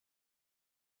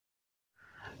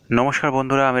নমস্কার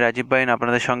বন্ধুরা, আমি রাজীব বাইন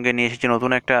আপনাদের সঙ্গে নিয়ে এসেছি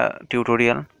নতুন একটা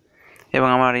টিউটোরিয়াল এবং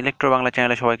আমার ইলেকট্রো বাংলা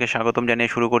চ্যানেলে সবাইকে স্বাগতম জানিয়ে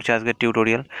শুরু করছি আজকের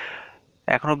টিউটোরিয়াল।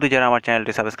 এখন অবধি যারা আমার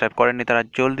চ্যানেলটি সাবস্ক্রাইব করেননি তারা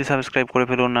জলদি সাবস্ক্রাইব করে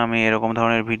ফেলুন। আমি এরকম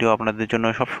ধরনের ভিডিও আপনাদের জন্য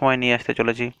সবসময় নিয়ে আসতে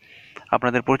চলেছি,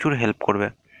 আপনাদের প্রচুর হেল্প করবে।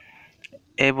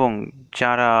 এবং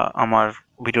যারা আমার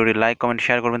ভিডিওটি লাইক কমেন্ট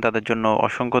শেয়ার করবেন তাদের জন্য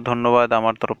অসংখ্য ধন্যবাদ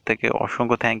আমার তরফ থেকে,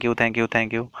 অসংখ্য থ্যাংক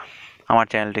ইউ আমার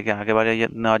চ্যানেলটিকে আগে বাড়িয়ে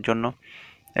নেওয়ার জন্য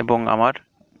এবং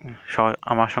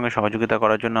আমার সঙ্গে সহযোগিতা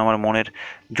করার জন্য, আমার মনের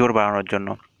জোর বাড়ানোর জন্য।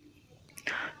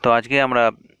 তো আজকে আমরা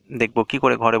দেখব কি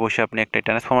করে ঘরে বসে আপনি একটা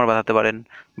ট্রান্সফর্মার বাঁধাতে পারেন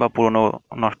বা পুরনো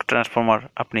নষ্ট ট্রান্সফর্মার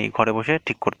আপনি ঘরে বসে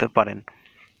ঠিক করতে পারেন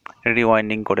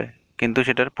রিওয়াইন্ডিং করে, কিন্তু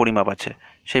সেটার পরিমাপ আছে।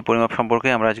 সেই পরিমাপ সম্পর্কে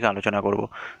আমরা আজকে আলোচনা করব।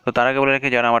 তো তার আগে বলে রাখি,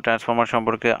 যারা আমার ট্রান্সফর্মার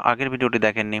সম্পর্কে আগের ভিডিওটি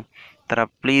দেখেননি তারা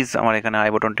প্লিজ আমার এখানে আই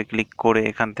বাটনটি ক্লিক করে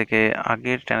এখান থেকে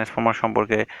আগের ট্রান্সফর্মার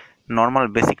সম্পর্কে নর্মাল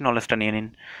বেসিক নলেজটা নিয়ে নিন।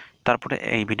 তারপরে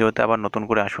এই ভিডিওতে আবার নতুন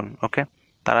করে আসুন, ওকে?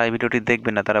 তারা এই ভিডিওটি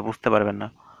দেখবেন না, তারা বুঝতে পারবেন না।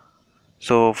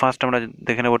 সো ফার্স্ট আমরা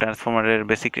দেখে নেব ট্রান্সফর্মারের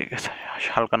বেসিক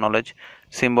হালকা নলেজ।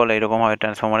 সিম্বল এইরকম হয়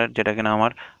ট্রান্সফর্মারের, যেটা কিনা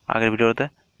আমার আগের ভিডিওতে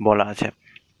বলা আছে।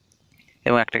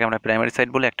 এবং একটাকে আমরা প্রাইমারি সাইড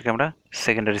বলি, একটাকে আমরা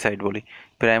সেকেন্ডারি সাইড বলি।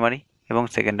 প্রাইমারি এবং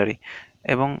সেকেন্ডারি।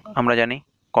 এবং আমরা জানি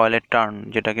কয়েলের টার্ন,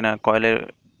 যেটা কিনা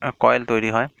কয়েল তৈরি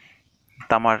হয়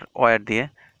তামার ওয়্যার দিয়ে,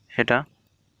 সেটা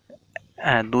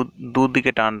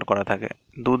দুদিকে টার্ন করা থাকে।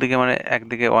 দুদিকে মানে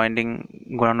একদিকে ওয়াইন্ডিং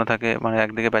ঘোরানো থাকে, মানে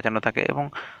একদিকে পেঁচানো থাকে এবং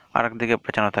আরেকদিকে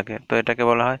পেঁচানো থাকে। তো এটাকে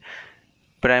বলা হয়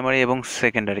প্রাইমারি এবং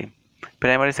সেকেন্ডারি।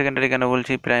 প্রাইমারি সেকেন্ডারি কেন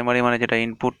বলছি? প্রাইমারি মানে যেটা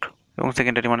ইনপুট এবং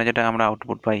সেকেন্ডারি মানে যেটা আমরা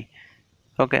আউটপুট পাই,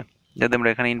 ওকে? যদি আমরা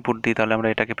এখানে ইনপুট দিই তাহলে আমরা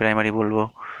এটাকে প্রাইমারি বলবো,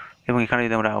 এবং এখানে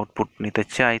যদি আমরা আউটপুট নিতে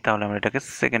চাই তাহলে আমরা এটাকে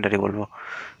সেকেন্ডারি বলবো।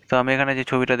 তো আমি এখানে যে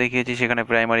ছবিটা দেখিয়েছি সেখানে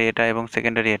প্রাইমারি এটা এবং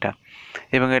সেকেন্ডারি এটা,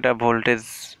 এবং এটা ভোল্টেজ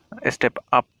স্টেপ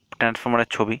আপ ট্রান্সফর্মারের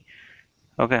ছবি,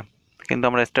 ওকে? কিন্তু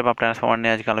আমরা স্টেপ আপ ট্রান্সফর্মার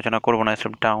নিয়ে আজকে আলোচনা করবো না,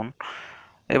 স্টেপ ডাউন।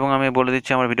 এবং আমি বলে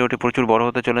দিচ্ছি আমার ভিডিওটি প্রচুর বড়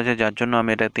হতে চলেছে, যার জন্য আমি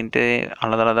এটা তিনটে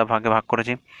আলাদা আলাদা ভাগে ভাগ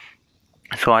করেছি।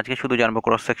 সো আজকে শুধু জানবো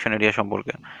ক্রস সেকশন এরিয়া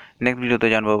সম্পর্কে, নেক্সট ভিডিওতে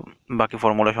জানবো বাকি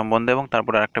ফর্মুলা সম্বন্ধে, এবং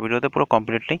তারপরে আরেকটা ভিডিওতে পুরো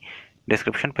কমপ্লিটলি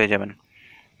ডেসক্রিপশন পেয়ে যাবেন।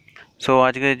 সো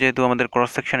আজকে যেহেতু আমাদের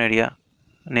ক্রস সেকশন এরিয়া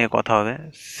নিয়ে কথা হবে,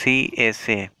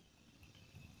 সিএসএ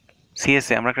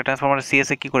সিএসএ আমরা একটা ট্রান্সফর্মারের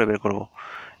সিএসএ কী করে বের করব,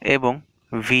 এবং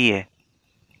ভিএ,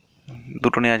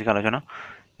 দুটো নিয়ে আজকে আলোচনা।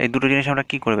 এই দুটো জিনিস আমরা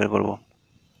কী করে বের করব?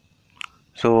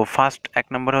 সো ফার্স্ট এক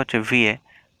নম্বরে হচ্ছে ভিএ।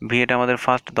 ভিএটা আমাদের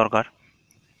ফার্স্ট দরকার,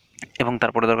 এবং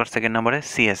তারপরে দরকার সেকেন্ড নম্বরে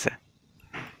সিএসএ।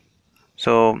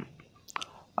 সো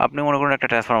আপনি মনে করুন একটা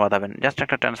ট্রান্সফর্মার বাঁধাবেন, জাস্ট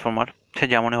একটা ট্রান্সফর্মার, সে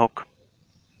যেমনই হোক।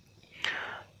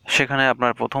 সেখানে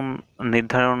আপনার প্রথম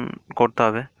নির্ধারণ করতে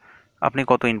হবে আপনি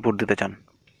কত ইনপুট দিতে চান।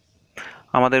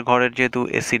 আমাদের ঘরের যেহেতু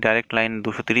এসি ডাইরেক্ট লাইন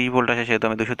 230 ভোল্ট আছে, সেহেতু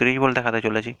আমি 230 ভোল্ট দেখাতে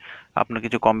চলেছি। আপনার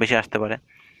কিছু কম বেশি আসতে পারে,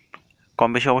 কম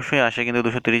বেশি অবশ্যই আসে, কিন্তু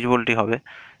 230 ভোল্টই হবে।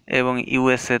 এবং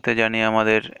ইউএসএতে জানি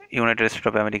আমাদের ইউনাইটেড স্টেট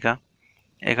অফ আমেরিকা,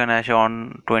 এখানে আসে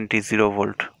 120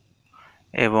 ভোল্ট,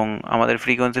 এবং আমাদের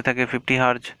ফ্রিকোয়েন্সি থাকে 50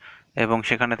 হার্জ, এবং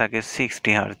সেখানে থাকে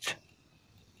 60 হার্জ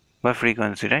বা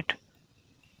ফ্রিকোয়েন্সি, রাইট?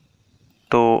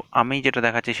 তো আমি যেটা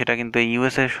দেখাচ্ছি সেটা কিন্তু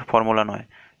ইউএসএ ফর্মুলা নয়,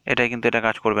 এটা কিন্তু এটা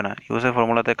কাজ করবে না, ইউএসএ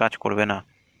ফর্মুলাতে কাজ করবে না,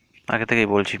 আগে থেকেই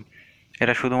বলছি।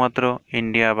 এটা শুধুমাত্র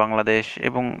ইন্ডিয়া, বাংলাদেশ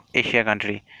এবং এশিয়া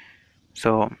কান্ট্রি।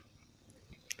 সো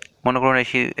মনে করুন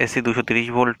এসি এসি 230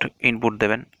 ভোল্ট ইনপুট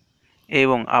দেবেন,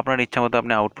 এবং আপনার ইচ্ছা মতো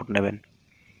আপনি আউটপুট নেবেন।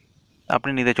 আপনি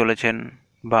নিতে চলেছেন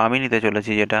বা আমি নিতে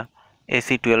চলেছি যেটা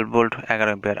এসি 12 ভোল্ট 11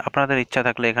 অ্যাম্পিয়ার। আপনাদের ইচ্ছা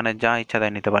থাকলে এখানে যা ইচ্ছা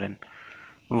তাই নিতে পারেন,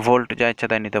 ভোল্ট যা ইচ্ছা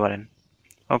তাই নিতে পারেন,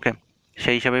 ওকে?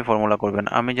 সেই হিসাবেই ফর্মুলা করবেন।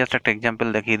 আমি জাস্ট একটা এক্সাম্পল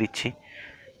দেখিয়ে দিচ্ছি।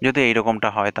 যদি এইরকমটা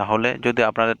হয় তাহলে, যদি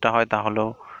আপনাদেরটা হয় তাহলেও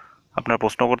আপনারা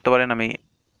প্রশ্ন করতে পারেন, আমি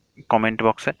কমেন্ট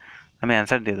বক্সে আমি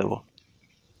অ্যান্সার দিয়ে দেবো।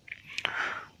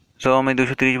 সো আমি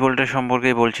 230 ভোল্টের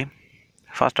সম্পর্কেই বলছি।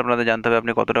 ফার্স্ট আপনাদের জানতে হবে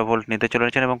আপনি কতটা ভোল্ট নিতে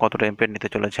চলেছেন এবং কতটা এম্পিয়ার নিতে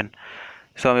চলেছেন।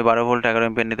 সো আমি 12 ভোল্ট 11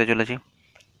 এম্পিয়ার নিতে চলেছি।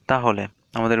 তাহলে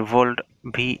আমাদের volt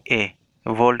VA,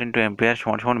 volt into ampere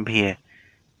সমান সমান ভিএ।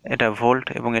 এটা ভোল্ট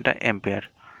এবং এটা ampere.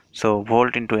 So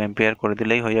volt into ampere করে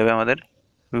দিলেই হয়ে যাবে আমাদের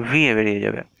ভিএ, বেরিয়ে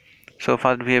যাবে। সো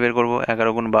ফার্স্ট ভিএ বের করবো,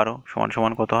 11 গুণ 12 সমান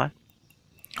সমান কত হয়?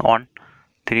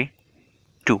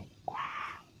 132।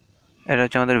 এটা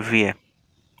হচ্ছে আমাদের ভিএ,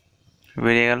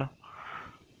 বেরিয়ে গেল।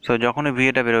 সো যখনই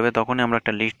ভিএটা বেরোবে তখনই আমরা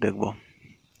একটা লিস্ট দেখব।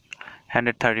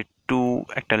 132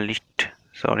 একটা লিস্ট,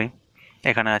 সরি,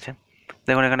 এখানে আছে।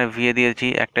 দেখুন এখানে ভিএ দিয়েছি,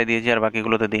 একটাই দিয়েছি, আর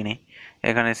বাকিগুলোতে দিইনি।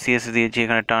 এখানে সিএস দিয়েছি,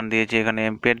 এখানে টার্ন দিয়েছি, এখানে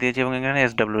এম্পিয়ার দিয়েছি, এবং এখানে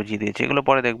এসডব্লিউজি দিয়েছি। এগুলো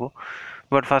পরে দেখবো,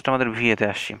 বাট ফার্স্ট আমাদের ভিএতে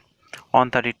আসছি।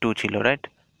 132 ছিল, রাইট?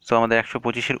 সো আমাদের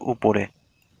 125-এর উপরে,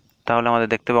 তাহলে আমাদের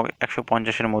দেখতে পাবো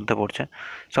 150-এর মধ্যে পড়ছে।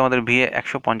 সো আমাদের ভিএ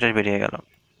 150 বেরিয়ে গেল।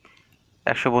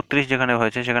 132 যেখানে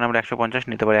হয়েছে সেখানে আমরা 150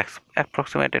 নিতে পারি,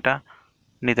 অ্যাপ্রক্সিমেট এটা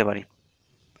নিতে পারি।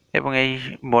 এবং এই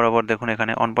বরাবর দেখুন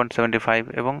এখানে 1.75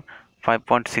 এবং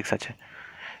 5.6 আছে।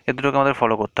 এ দুটোকে আমাদের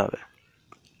ফলো করতে হবে,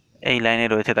 এই লাইনে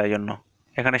রয়েছে তাই জন্য।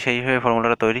 এখানে সেইভাবে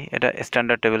ফর্মুলাটা তৈরি, এটা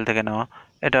স্ট্যান্ডার্ড টেবিল থেকে নেওয়া,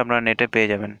 এটা আপনারা নেটে পেয়ে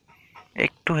যাবেন।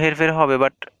 একটু হেরফের হবে,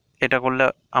 বাট এটা করলে,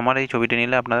 আমার এই ছবিটি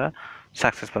নিলে আপনারা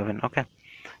সাকসেস পাবেন। ওকে,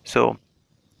 সো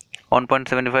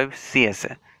 1.75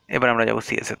 সিএসএ। এবার আমরা যাব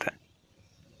সিএসএতে।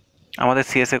 আমাদের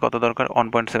সিএসএ কত দরকার?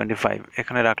 1.75।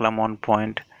 এখানে রাখলাম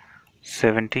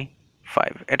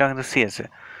 1.75, এটা কিন্তু সিএসএ।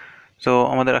 সো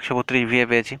আমাদের 132 ভিএ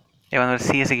পেয়েছি। এবার আমরা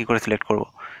সিএসএ কী করে সিলেক্ট করব?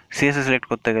 সিএসএ সিলেক্ট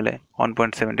করতে গেলে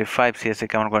 1.75 সিএসএ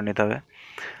কেমন করে নিতে হবে?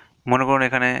 মনে করুন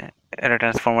এখানে একটা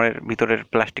ট্রান্সফরমারের ভিতরের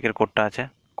প্লাস্টিকের কোডটা আছে,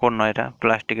 কোড নয়, এটা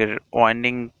প্লাস্টিকের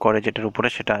ওয়াইন্ডিং করে যেটার উপরে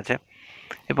সেটা আছে,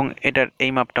 এবং এটার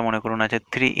এই মাপটা মনে করুন আছে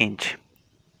 3 ইঞ্চ।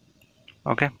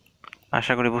 ওকে,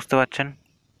 আশা করি বুঝতে পারছেন,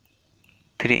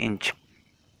 3 ইঞ্চ।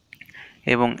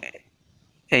 এবং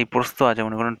এই প্রস্থ আছে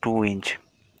মনে করুন 2 ইঞ্চ।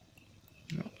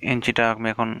 ইঞ্চিটা আমি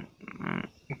এখন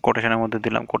কোটেশনের মধ্যে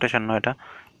দিলাম, কোটেশন নয়, এটা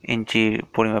ইঞ্চি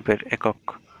পরিমাপের একক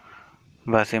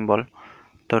বা সিম্বল।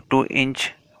 তো 2 ইঞ্চ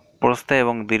প্রস্থে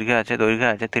এবং দৈর্ঘ্য আছে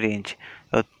 3 ইঞ্চ।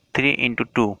 তো 3 ইন্টু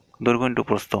 2, দৈর্ঘ্য ইন্টু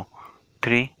প্রস্থ,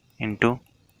 3 ইন্টু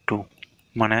 2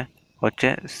 মানে হচ্ছে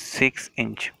 6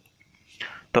 ইঞ্চ।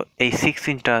 তো এই 6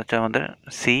 ইঞ্চটা হচ্ছে আমাদের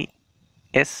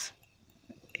সিএসএ।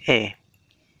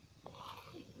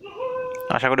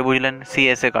 আশা করি বুঝলেন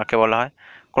সিএসএ কাকে বলা হয়,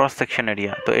 ক্রস সেকশন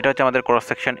এরিয়া। তো এটা হচ্ছে আমাদের ক্রস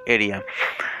সেকশন এরিয়া,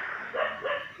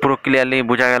 পুরো ক্লিয়ারলি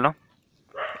বোঝা গেল।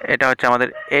 এটা হচ্ছে আমাদের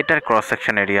এটার ক্রস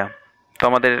সেকশন এরিয়া। তো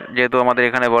আমাদের যেহেতু আমাদের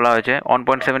এখানে বলা হয়েছে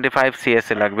 1.75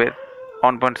 সিএসএ লাগবে,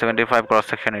 1.75 ক্রস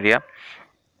সেকশন এরিয়া,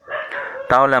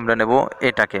 তাহলে আমরা নেব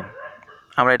এটাকে,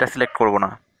 আমরা এটা সিলেক্ট করব না।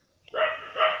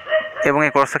 এবং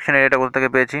এই ক্রস সেকশন এরিয়াটা কোথা থেকে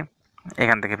পেয়েছি?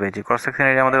 এখান থেকে পেয়েছি। ক্রস সেকশন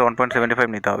এরিয়া আমাদের 1.75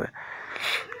 নিতে হবে।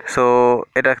 সো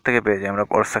এটা থেকে পেয়েছি আমরা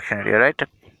ক্রস সেকশন এরিয়া, রাইট?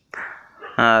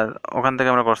 আর ওখান থেকে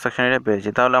আমরা ক্রস সেকশন এরিয়া পেয়েছি,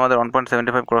 তাহলে আমাদের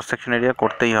 1.75 ক্রস সেকশন এরিয়া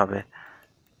করতেই হবে।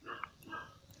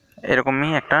 এরকমই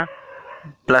একটা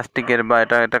প্লাস্টিকের বা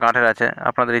এটা কাঠের আছে,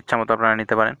 আপনাদের ইচ্ছা মতো আপনারা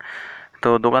নিতে পারেন। তো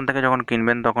দোকান থেকে যখন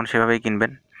কিনবেন তখন সেভাবেই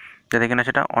কিনবেন, যাতে কিনা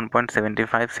সেটা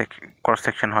 1.75 ক্রস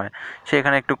সেকশন হয়। সে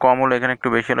এখানে একটু কম হলো, এখানে একটু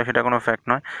বেশি হলো, সেটা কোনো ফ্যাক্ট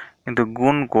নয়, কিন্তু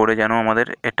গুণ করে যেন আমাদের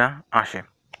এটা আসে।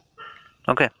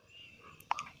 ওকে,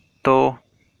 তো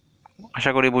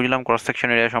আশা করি বুঝলাম ক্রস সেকশন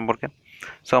এরিয়া সম্পর্কে।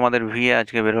 সো আমাদের ভিএ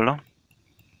আজকে বেরোলো,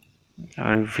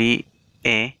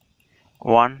 ভিএ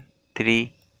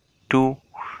 132,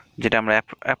 যেটা আমরা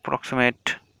অ্যাপ্রক্সিমেট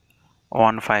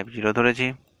 150 ধরেছি।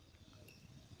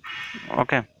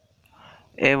 ওকে,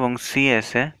 এবং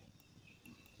সিএসএ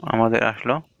আমাদের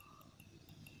আসলো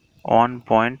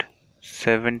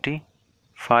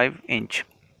 1.75 ইঞ্চ,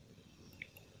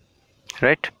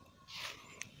 রাইট?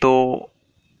 তো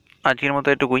আজকের মতো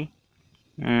এটুকুই।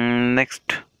 নেক্সট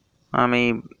আমি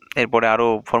এরপরে আরও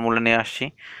ফর্মুলা নিয়ে আসছি,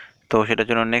 তো সেটার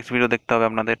জন্য নেক্সট ভিডিও দেখতে হবে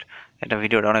আপনাদের, এটা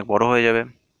ভিডিওটা অনেক বড় হয়ে যাবে।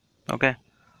 ওকে,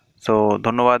 সো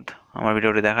ধন্যবাদ আমার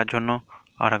ভিডিওটি দেখার জন্য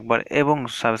আর একবার, এবং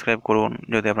সাবস্ক্রাইব করুন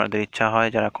যদি আপনাদের ইচ্ছা হয়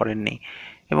যারা করেননি,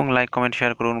 এবং লাইক কমেন্ট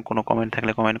শেয়ার করুন, কোনো কমেন্ট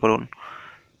থাকলে কমেন্ট করুন,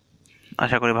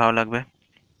 আশা করি ভালো লাগবে।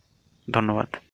 ধন্যবাদ।